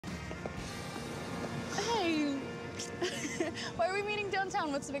Why are we meeting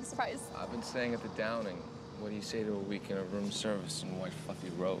downtown? What's the big surprise? I've been staying at the Downing. What do you say to a weekend of room service and white fluffy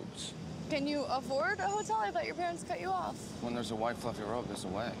robes? Can you afford a hotel? I thought your parents cut you off. When there's a white fluffy robe, there's a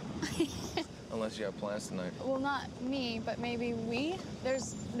way. Unless you have plans tonight. Well, not me, but maybe we.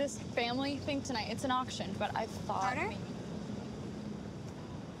 There's this family thing tonight. It's an auction, but I thought Carter? maybe...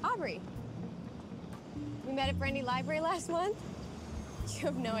 Aubrey. We met at Brandy Library last month. You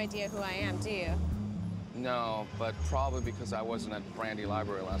have no idea who I am, do you? No, but probably because I wasn't at Brandy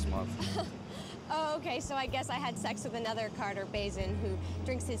Library last month. Oh, okay, so I guess I had sex with another Carter Bazin who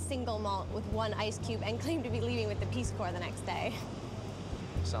drinks his single malt with one ice cube and claimed to be leaving with the Peace Corps the next day.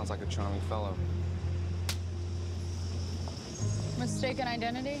 Sounds like a charming fellow. Mistaken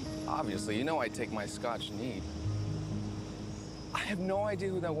identity? Obviously, you know I take my scotch neat. I have no idea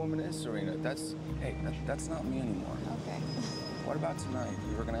who that woman is, Serena. Hey, that's not me anymore. Okay. What about tonight?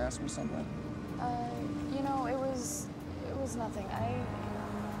 You were gonna ask me something? You know, it was nothing.